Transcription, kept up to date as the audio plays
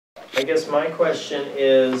I guess my question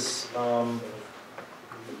is,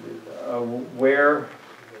 where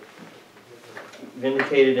you've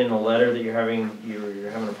indicated in the letter that you're having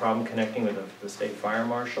a problem connecting with the state fire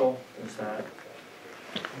marshal. Is that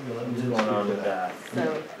what's going on with that?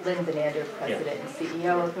 So, Lynn Benander, President and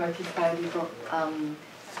CEO of NorthEast BioDiesel.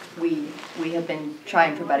 We have been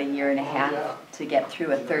trying for about a year and a half to get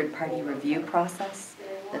through a third-party review process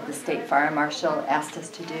that the state fire marshal asked us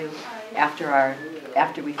to do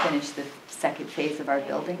after we finished the second phase of our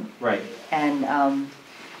building. Right. And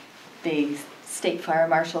the state fire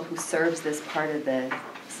marshal who serves this part of the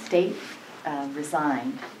state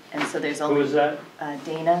resigned, and so there's only— Who is that?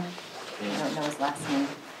 Dana. I don't know his last name.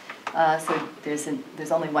 So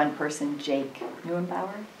there's only one person, Jake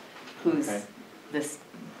Neuenbauer, who's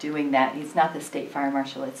doing that. He's not the state fire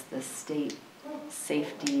marshal; it's the state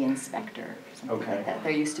safety inspector, or something like that.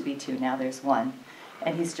 There used to be two, now there's one,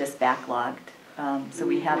 and he's just backlogged. So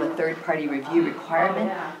we have a third-party review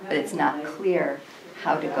requirement, but it's not clear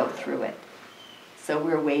how to go through it. So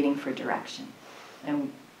we're waiting for direction,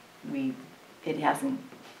 and it hasn't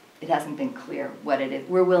been clear what it is.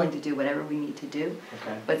 We're willing to do whatever we need to do,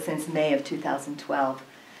 but since May of 2012,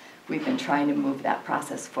 we've been trying to move that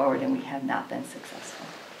process forward, and we have not been successful.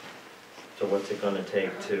 So what's it going to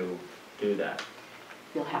take to do that?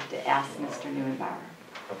 You'll have to ask Mr. Neuenbauer.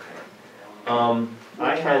 Okay.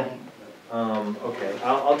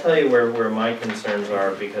 I'll tell you where my concerns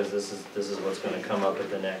are, because this is what's going to come up at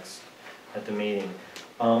the meeting.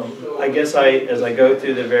 I guess as I go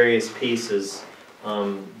through the various pieces,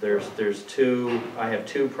 there's two. I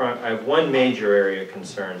have one major area of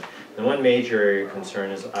concern. The one major area of concern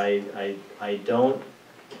is I don't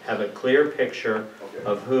have a clear picture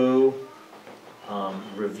of who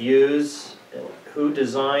who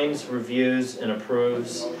designs, reviews, and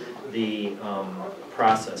approves the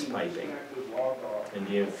process piping. And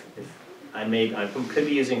I could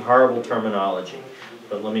be using horrible terminology,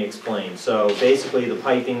 but let me explain. So basically, the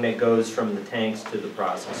piping that goes from the tanks to the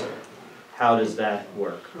processor. How does that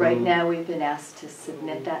work? Right now, we've been asked to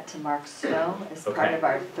submit that to Mark Snow as part of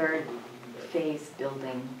our third phase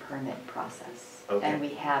building permit process. And we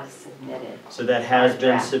have submitted. So that has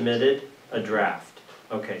been submitted? A draft.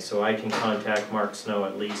 Okay, so I can contact Mark Snow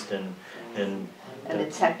at least and the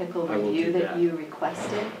technical review that you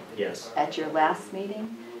requested at your last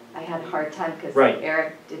meeting, I had a hard time because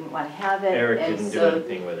Eric didn't want to have it. Eric didn't do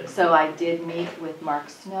anything with it. So I did meet with Mark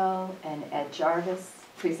Snow and Ed Jarvis,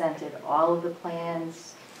 presented all of the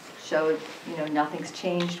plans, showed nothing's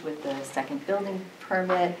changed with the second building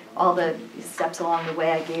permit, all the steps along the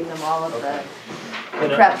way. I gave them all of the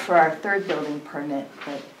prep for our third building permit,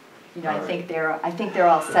 but I think they're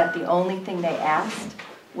all set. The only thing they asked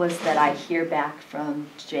was that I hear back from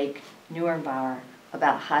Jake Neuenbauer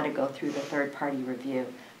about how to go through the third-party review.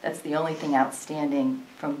 That's the only thing outstanding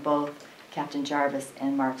from both Captain Jarvis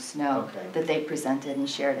and Mark Snow that they presented and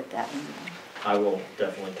shared at that meeting. I will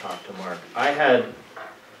definitely talk to Mark. I had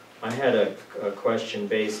a question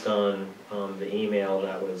based on the email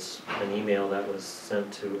that was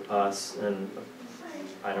sent to us, and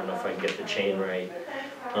I don't know if I can get the chain right,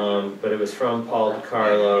 but it was from Paul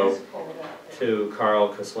DiCarlo to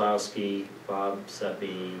Carl Koslowski, Bob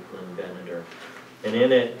Seppi, and Beneder. And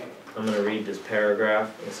in it, I'm going to read this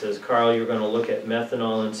paragraph. It says, Carl, you're going to look at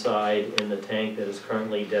methanol inside in the tank that is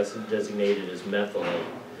currently designated as methylate.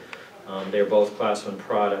 They're both Class 1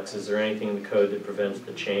 products. Is there anything in the code that prevents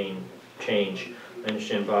the change? I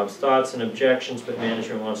understand Bob's thoughts and objections, but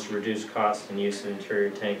management wants to reduce costs and use of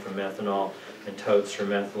interior tank for methanol, and totes for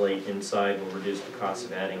methylate inside will reduce the cost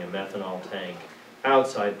of adding a methanol tank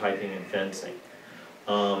outside piping and fencing.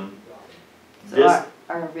 So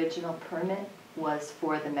our original permit was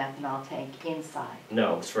for the methanol tank inside.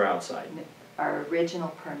 No, it's for outside. Our original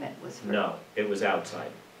permit was for... No, it was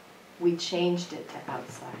outside. We changed it to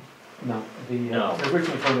outside. No, the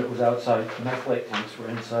original permit was outside. The methylate tanks were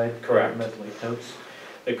inside. Correct. Methylate totes.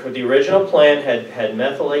 The original plan had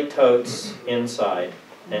methylate totes inside,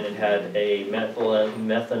 and it had a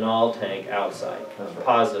methanol tank outside. I was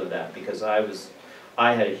positive of that because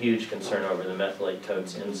I had a huge concern over the methylate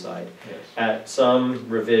totes inside. Yes. At some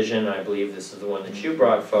revision, I believe this is the one that you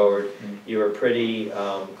brought forward, you were pretty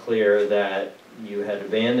clear that you had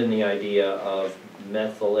abandoned the idea of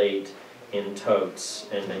methylate in totes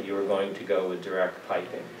and that you were going to go with direct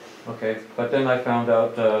piping. Okay, but then I found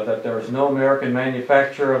out that there is no American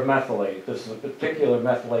manufacturer of methylate. This is a particular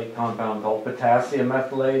methylate compound called potassium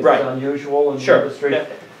methylate. It's unusual in the industry.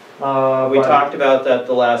 We talked about that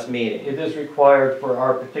the last meeting. It is required for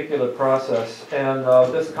our particular process, and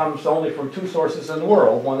this comes only from two sources in the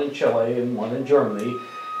world, one in Chile and one in Germany.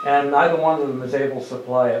 And neither one of them is able to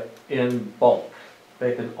supply it in bulk.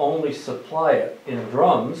 They can only supply it in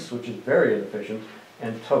drums, which is very inefficient,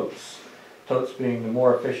 and totes. Totes being the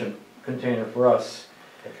more efficient container for us.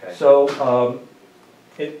 Okay. So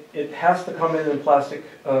it has to come in plastic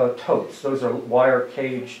totes. Those are wire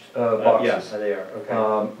caged boxes. Yes, they are, okay.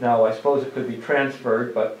 Now, I suppose it could be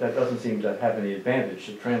transferred, but that doesn't seem to have any advantage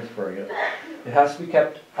to transferring it. It has to be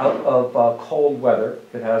kept out of cold weather.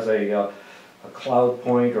 It has a cloud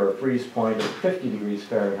point or a freeze point of 50 degrees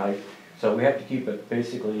Fahrenheit. So we have to keep it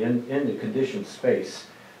basically in the conditioned space.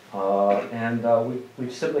 And we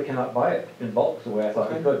simply cannot buy it in bulk the way I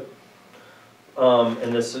thought we could.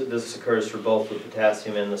 And this occurs for both the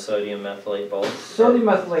potassium and the sodium methylate both? Sodium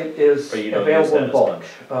methylate is available in bulk.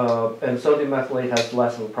 And sodium methylate has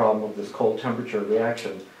less of a problem with this cold temperature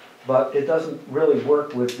reaction. But it doesn't really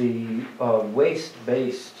work with the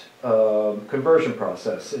waste-based conversion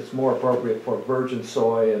process. It's more appropriate for virgin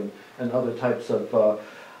soy and other types of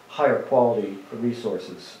higher quality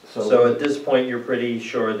resources. So at this point, you're pretty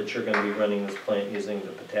sure that you're going to be running this plant using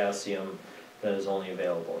the potassium that is only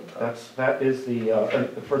available in time? That is the,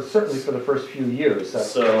 certainly for the first few years,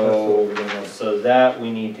 that's what we're going to have. So that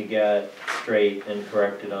we need to get straight and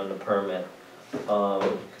corrected on the permit,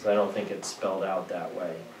 because I don't think it's spelled out that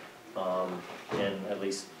way. And at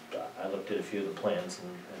least I looked at a few of the plans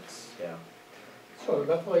and it's, yeah. So the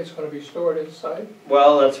methylate's gonna be stored inside?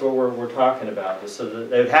 Well, that's what we're talking about, so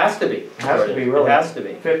that it has to be. It has to be, really. It has to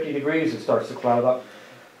be. 50 degrees, it starts to cloud up.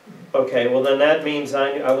 Okay, well then that means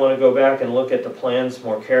I want to go back and look at the plans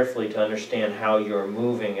more carefully to understand how you're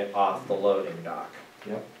moving it off the loading dock.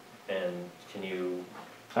 Yep. And can you...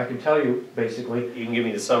 I can tell you, basically. You can give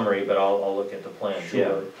me the summary, but I'll look at the plans.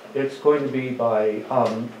 Sure. Yeah. It's going to be by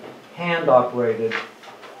hand-operated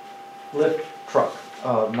lift truck,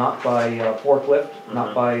 not by forklift,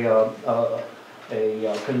 not by a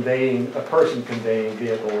person conveying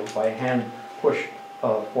vehicle, by hand push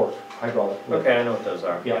fork, hydraulic lift. Okay, I know what those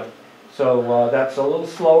are. Yeah. So that's a little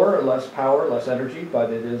slower, less power, less energy,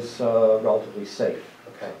 but it is relatively safe.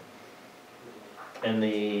 Okay. And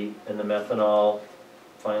the methanol,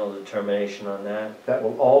 final determination on that? That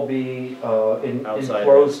will all be in Outside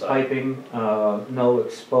enclosed piping, no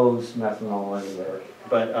exposed methanol anywhere.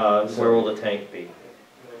 But where will the tank be?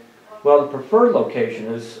 Well, the preferred location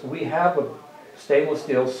is, we have a stainless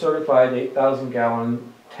steel certified 8,000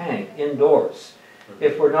 gallon tank indoors.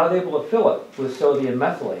 If we're not able to fill it with sodium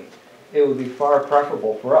methylate, it would be far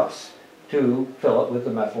preferable for us to fill it with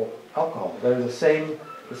the methyl alcohol. It's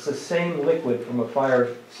the same liquid from a fire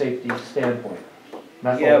safety standpoint.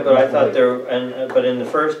 Yeah, but I thought but in the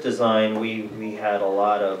first design, we had a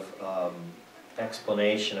lot of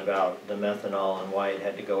explanation about the methanol and why it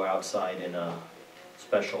had to go outside in a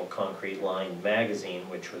special concrete lined magazine,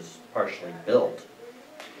 which was partially built.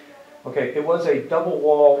 Okay, it was a double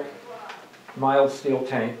wall mild steel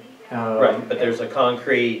tank. Right, but there's a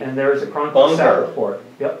concrete and there is a concrete bunker saddle for it.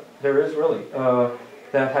 Yep, there is really.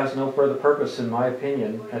 That has no further purpose, in my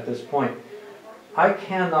opinion, at this point. I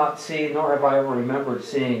cannot see, nor have I ever remembered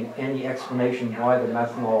seeing any explanation why the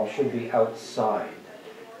methanol should be outside.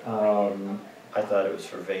 I thought it was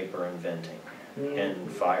for vapor and venting and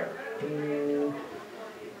fire.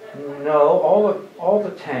 No, all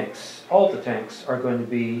the tanks are going to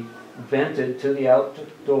be vented to the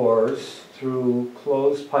outdoors through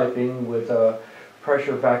closed piping with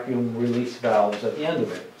pressure vacuum release valves at the end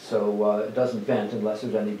of it. So it doesn't vent unless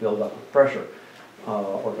there's any buildup of pressure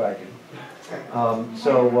or vacuum.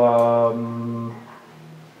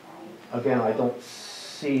 Again, I don't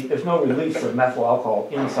see, there's no release of methyl alcohol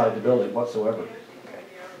inside the building whatsoever.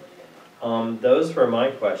 Okay. Those were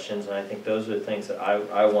my questions, and I think those are the things that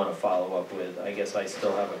I want to follow up with. I guess I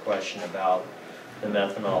still have a question about the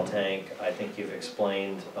methanol tank. I think you've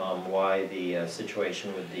explained why the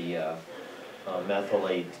situation with the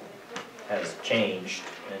methylate has changed,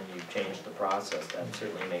 and you've changed the process. That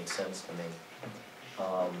certainly makes sense to me.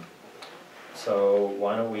 So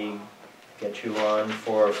why don't we get you on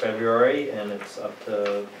for February, and it's up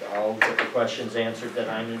to, I'll get the questions answered that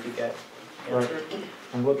I need to get answered. Right.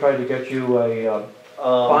 And we'll try to get you a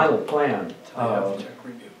final plan.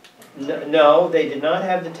 No, they did not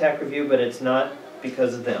have the tech review, but it's not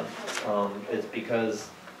because of them. It's because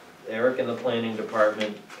Eric in the planning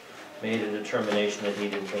department made a determination that he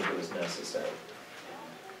didn't think it was necessary.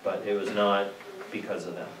 But it was not because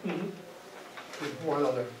of them. One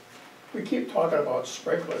other. We keep talking about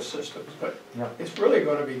sprinkler systems, but yeah, it's really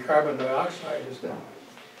going to be carbon dioxide, isn't it?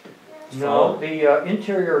 No, the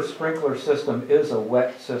interior sprinkler system is a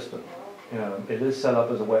wet system. It is set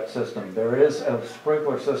up as a wet system. There is a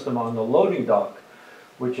sprinkler system on the loading dock,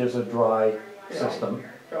 which is a dry system.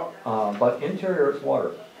 Yeah. but interior is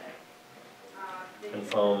water. And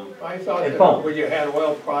foam. I thought And that foam. when you had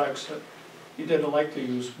oil products, that you didn't like to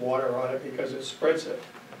use water on it because it spreads it.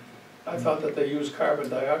 I thought that they used carbon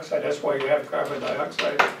dioxide, that's why you have carbon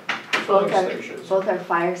dioxide filling stations. Both our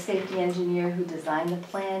fire safety engineer who designed the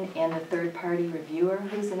plan and the third-party reviewer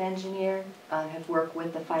who's an engineer have worked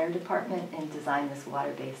with the fire department and designed this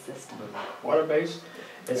water-based system. Water-based?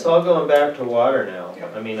 It's all going back to water now.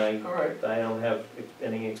 Yep. I mean, All right. I don't have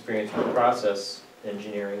any experience with process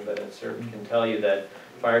engineering, but I certainly can tell you that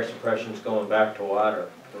fire suppression's going back to water.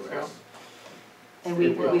 Yeah. And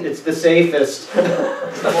It's the safest. More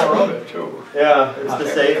of it too. Yeah, it's the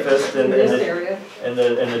safest and this area.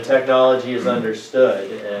 the technology is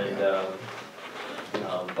understood and,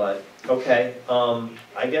 but, okay,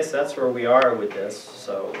 I guess that's where we are with this,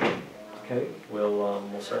 so Okay. we'll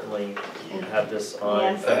certainly have this on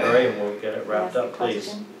in Yes. February and we'll get it wrapped Can I ask up, a please.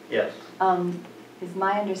 question? Yes. Is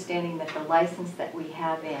my understanding that the license that we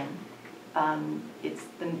have in, it's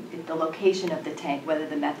the location of the tank, whether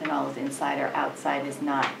the methanol is inside or outside is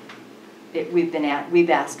not, we've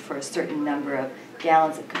asked for a certain number of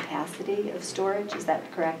gallons of capacity of storage, is that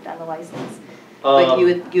correct on the license? But you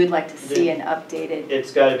would like to see an updated,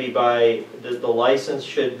 It's gotta be the license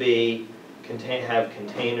should be, have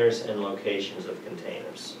containers and locations of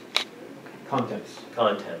containers.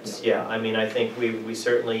 Contents, yeah, I mean, I think we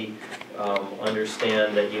certainly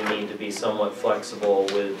understand that you need to be somewhat flexible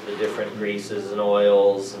with the different greases and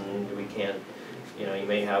oils, and we can't, you know, you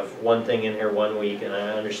may have one thing in here one week, and I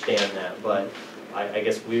understand that, but I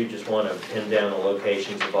guess we just want to pin down the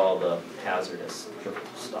locations of all the hazardous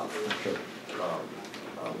stuff. Sure.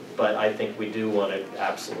 But I think we do want to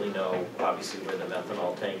absolutely know, obviously, where the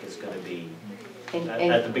methanol tank is going to be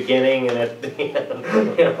at the beginning and at the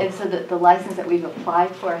end. You know. and so the license that we've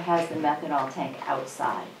applied for has the methanol tank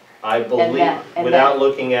outside. I believe, and without that-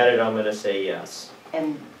 looking at it, I'm going to say yes.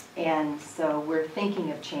 And so we're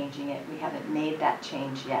thinking of changing it, we haven't made that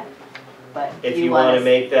change yet, but If you want to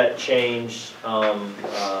make that change,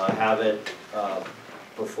 have it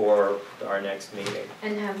before our next meeting.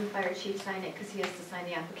 And have the fire chief sign it, because he has to sign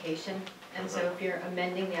the application. And so if you're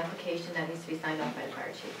amending the application, that needs to be signed off by the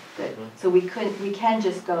fire chief. Good, so we can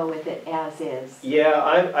just go with it as is.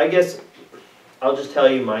 Yeah, I guess, I'll just tell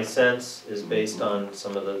you my sense is based on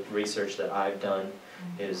some of the research that I've done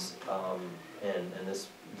is, and this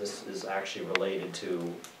is actually related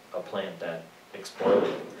to a plant that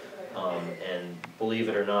exploded. And believe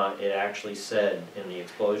it or not, it actually said in the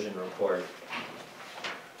explosion report,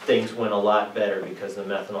 things went a lot better because the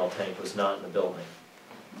methanol tank was not in the building.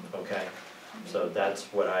 Okay, so that's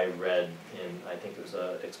what I read in, I think it was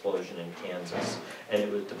an explosion in Kansas,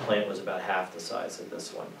 and the plant was about half the size of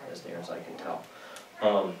this one, as near as I can tell.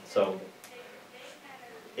 So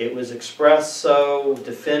it was expressed so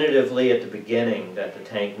definitively at the beginning that the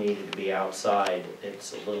tank needed to be outside.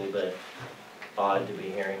 It's a little bit odd to be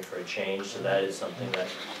hearing for a change, so that is something that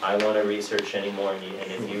I want to research anymore, and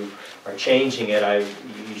if you are changing it,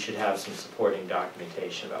 you should have some supporting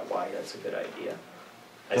documentation about why that's a good idea.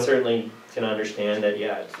 I certainly can understand that,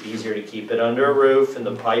 yeah, it's easier to keep it under a roof and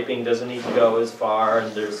the piping doesn't need to go as far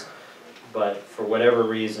and but for whatever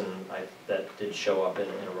reason, that did show up in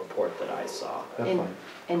a report that I saw. That's fine.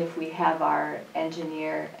 And if we have our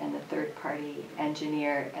engineer and the third-party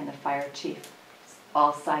engineer and the fire chief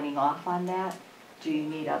all signing off on that, do you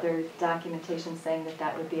need other documentation saying that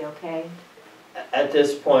that would be okay? At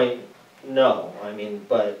this point, no, I mean,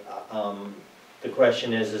 but the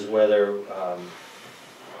question is whether,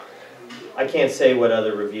 I can't say what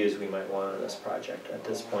other reviews we might want on this project. At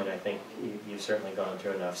this point, I think you've certainly gone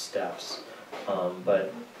through enough steps,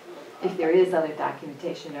 but If there is other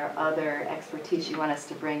documentation or other expertise you want us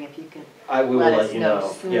to bring, if you could we will let let us you know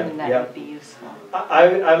know. soon, Yeah, that yeah. would be useful.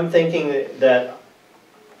 I'm thinking that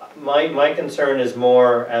my concern is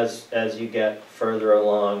more as you get further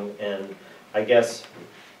along, and I guess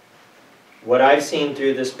what I've seen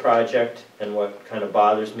through this project and what kind of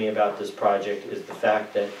bothers me about this project is the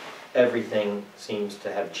fact that everything seems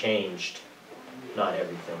to have changed. Not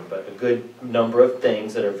everything, but a good number of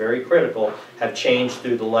things that are very critical have changed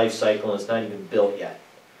through the life cycle and it's not even built yet.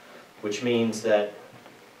 Which means that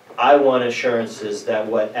I want assurances that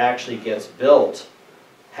what actually gets built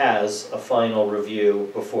has a final review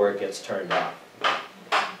before it gets turned out.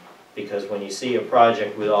 Because when you see a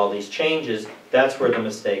project with all these changes, that's where the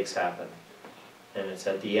mistakes happen. And it's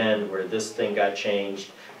at the end where this thing got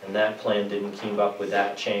changed and that plan didn't keep up with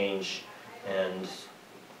that change, and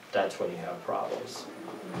that's when you have problems.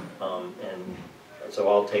 And so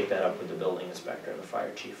I'll take that up with the building inspector and the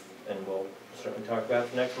fire chief, and we'll certainly talk about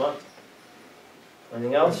it next month.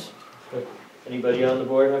 Anything else? Good. Anybody on the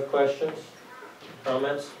board have questions,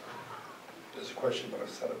 comments? There's a question about a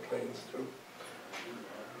set of plans too.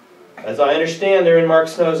 As I understand, they're in Mark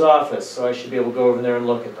Snow's office, so I should be able to go over there and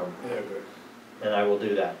look at them, Yeah, good. and I will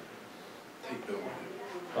do that. Take Bill with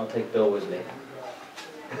you. I'll take Bill with me.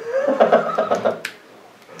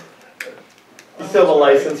 You still have a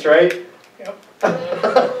license, right?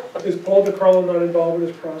 Is Paul DeCarlo not involved in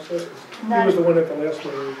this process? He Not- was the one at the last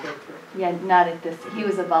one we were there. Yeah, not at this, he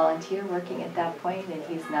was a volunteer working at that point, and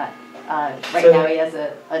he's not, right So- now he has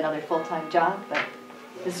another full-time job, but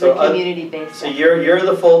this is So, a community-based. So you're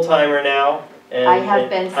the full-timer now? And I have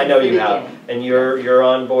been I know since you the have, beginning. and you're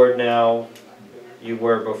on board now. You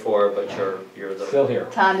were before, but you're the. Still here.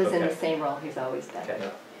 Tom is in the Okay. same role he's always done.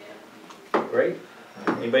 Okay. Great.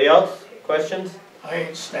 Anybody else? Questions? I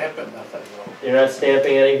ain't stamping nothing. You're not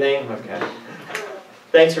stamping anything? Okay.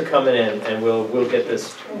 Thanks for coming in, and we'll get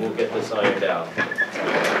this ironed out.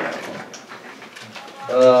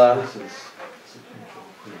 This is.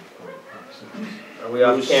 Are we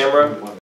off camera?